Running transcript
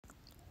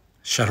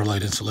Shadow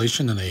light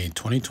installation in a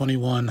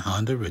 2021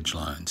 Honda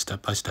Ridgeline,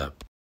 step by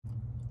step.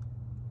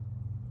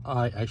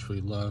 I actually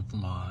love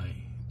my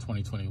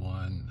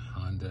 2021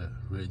 Honda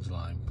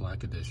Ridgeline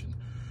Black Edition,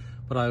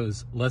 but I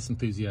was less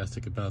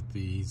enthusiastic about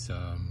these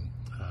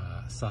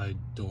side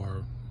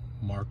door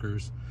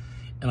markers,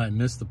 and I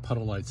missed the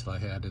puddle lights that I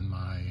had in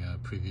my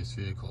previous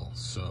vehicle.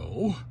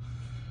 So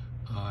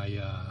I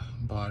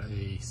bought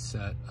a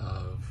set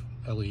of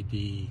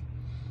LED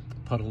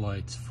puddle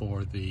lights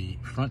for the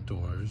front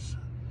doors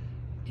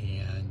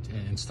and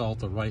installed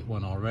the right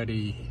one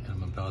already.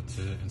 I'm about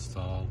to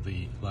install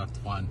the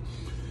left one.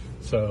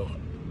 So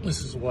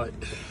this is what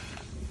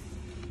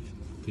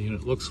the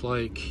unit looks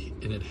like,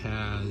 and it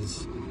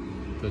has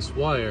this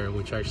wire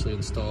which actually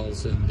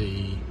installs in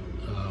the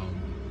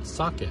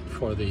socket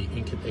for the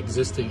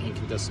existing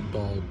incandescent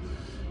bulb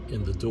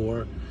in the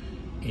door,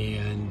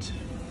 and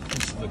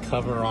the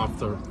cover off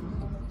the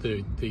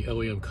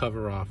OEM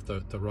cover off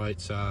the right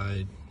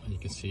side. You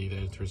can see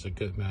that there's a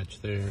good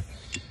match there,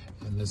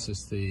 and this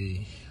is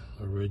the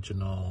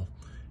original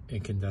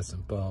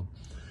incandescent bulb.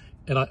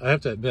 And I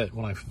have to admit,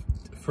 when I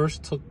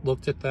first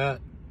looked at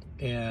that,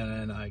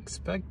 and I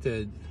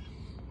expected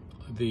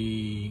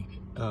the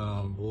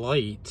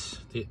light,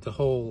 the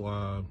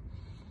whole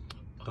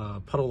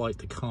puddle light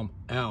to come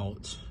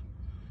out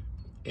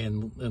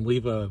and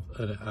leave an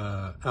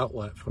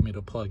outlet for me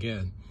to plug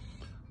in.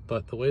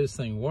 But the way this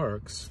thing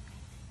works,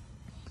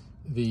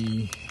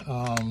 the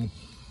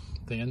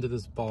end of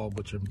this bulb,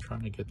 which I'm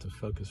trying to get to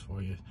focus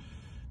for you,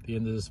 the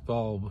end of this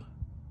bulb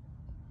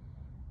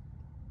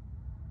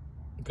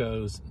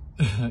goes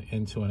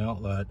into an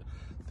outlet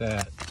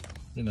that,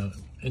 you know,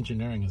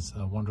 engineering is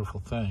a wonderful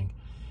thing,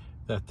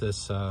 that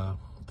this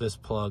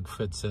plug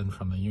fits in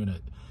from the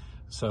unit.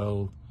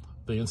 So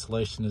the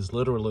installation is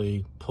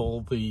literally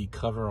pull the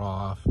cover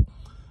off,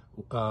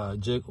 you have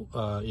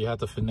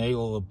to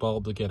finagle the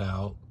bulb to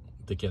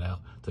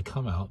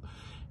come out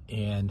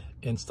and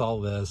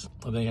install this,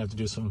 and then you have to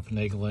do some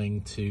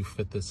finagling to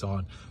fit this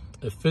on.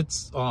 It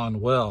fits on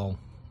well,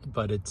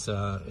 but it's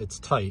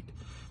tight.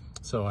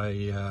 So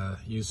I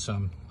use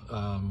some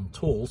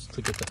tools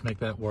to make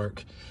that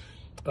work.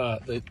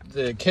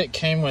 The kit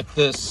came with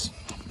this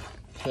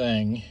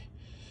thing,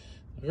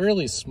 a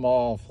really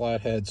small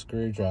flathead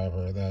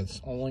screwdriver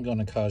that's only going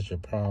to cause you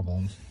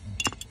problems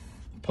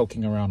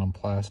poking around on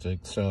plastic.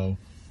 So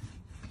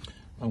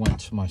I went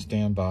to my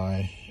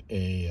standby,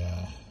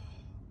 a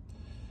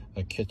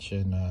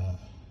kitchen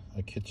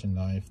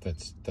knife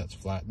that's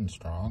flat and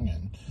strong,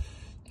 and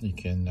you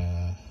can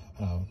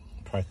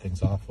pry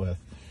things off with.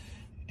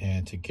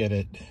 And to get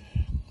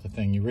the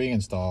thing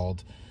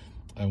reinstalled,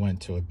 I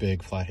went to a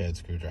big flathead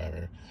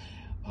screwdriver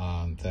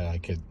that I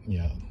could,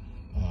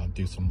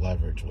 do some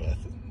leverage with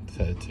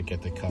to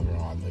get the cover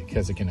on,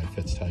 because again, it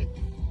fits tight.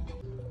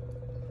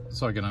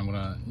 So again, I'm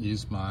gonna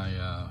use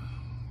my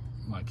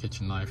my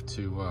kitchen knife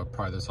to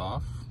pry this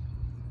off.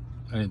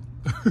 And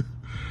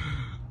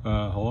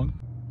hold on.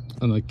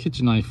 And the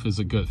kitchen knife is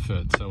a good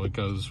fit, so it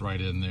goes right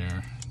in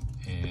there.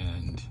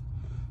 And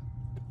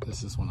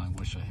this is when I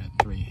wish I had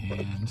 3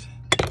 hands.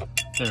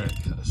 There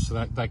it goes.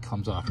 So that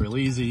comes off real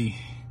easy.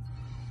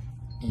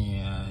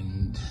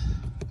 And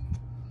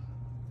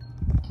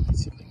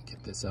let's see if I can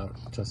get this out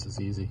just as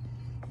easy.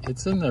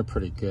 It's in there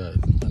pretty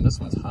good, and this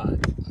one's hot.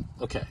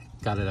 Okay,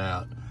 got it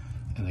out.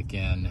 And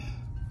again,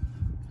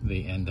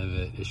 the end of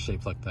it is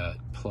shaped like that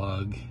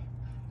plug.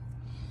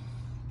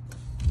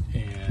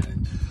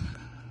 And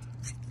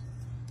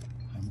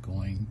I'm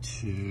going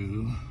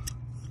to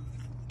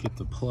get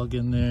the plug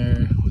in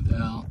there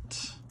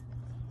without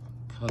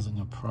causing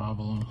a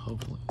problem,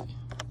 hopefully.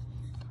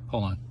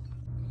 Hold on.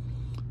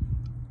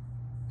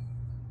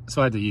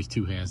 So I had to use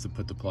 2 hands to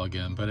put the plug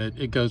in, but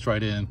it goes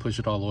right in, push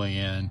it all the way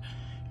in,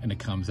 and it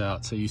comes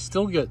out. So you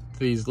still get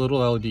these little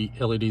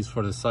LEDs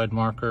for the side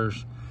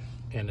markers,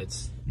 and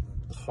it's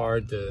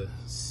hard to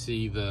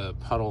see the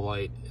puddle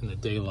light in the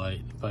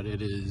daylight, but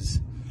it is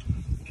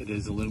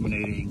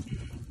illuminating.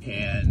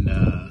 And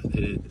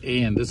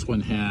and this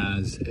one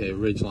has a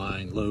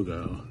Ridgeline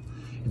logo.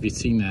 If you've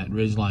seen that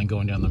Ridgeline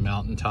going down the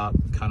mountaintop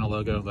kind of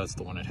logo, that's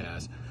the one it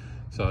has.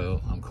 So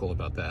I'm cool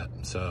about that.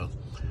 So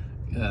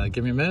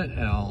give me a minute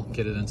and I'll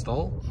get it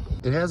installed.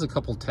 It has a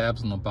couple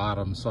tabs on the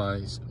bottom, so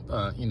I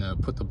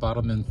put the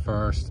bottom in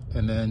first,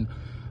 and then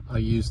I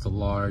use the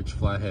large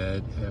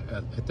flathead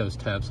at those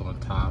tabs on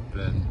the top,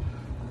 and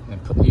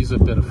use a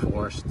bit of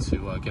force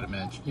to get them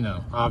in.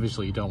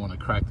 Obviously you don't want to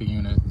crack the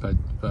unit, but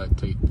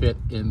to fit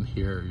in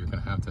here, you're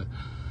going to have to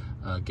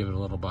give it a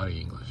little body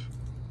English.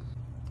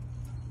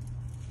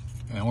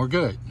 And we're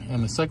good.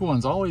 And the second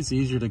one's always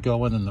easier to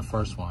go in than the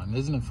first one.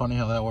 Isn't it funny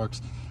how that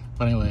works?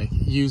 But anyway,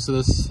 use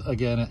this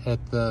again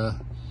at the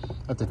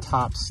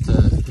tops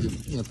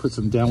to put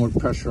some downward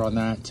pressure on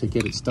that to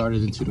get it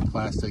started into the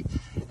plastic,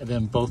 and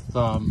then both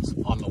thumbs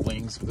on the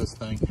wings of this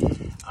thing,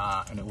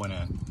 and it went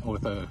in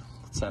with a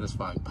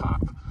satisfying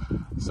pop.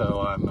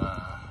 So I'm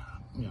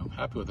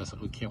happy with this.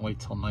 We can't wait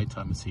till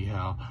nighttime to see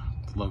how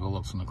the logo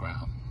looks on the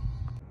ground.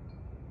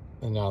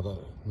 And now the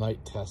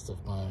night test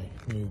of my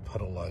new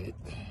puddle light.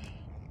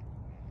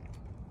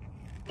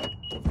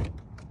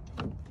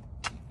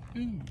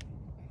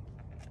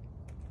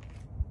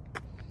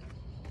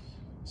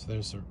 So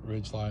there's the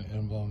Ridgeline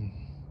emblem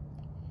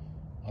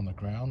on the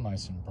ground,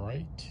 nice and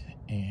bright,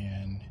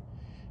 and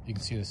you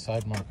can see the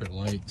side marker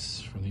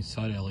lights from these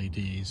side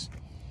LEDs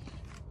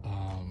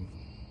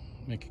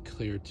make it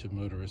clear to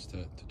motorists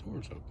that the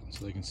door's open,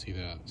 so they can see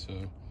that. So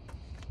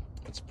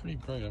that's pretty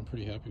bright. I'm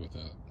pretty happy with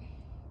that.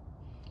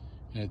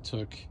 And it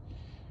took,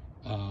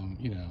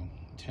 you know,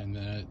 10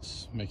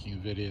 minutes making a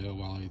video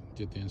while I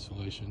did the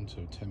installation,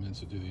 so 10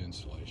 minutes to do the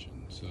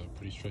installation. So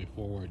pretty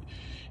straightforward.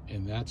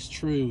 And that's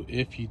true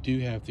if you do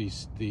have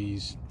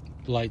these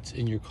lights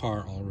in your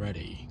car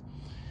already.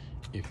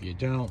 If you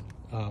don't,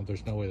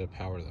 there's no way to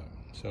power them.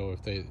 So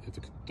if the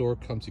door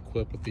comes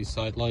equipped with these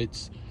side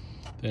lights,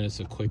 then it's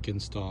a quick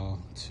install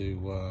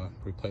to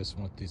replace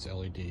them with these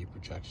LED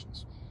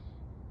projections.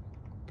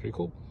 Pretty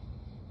cool.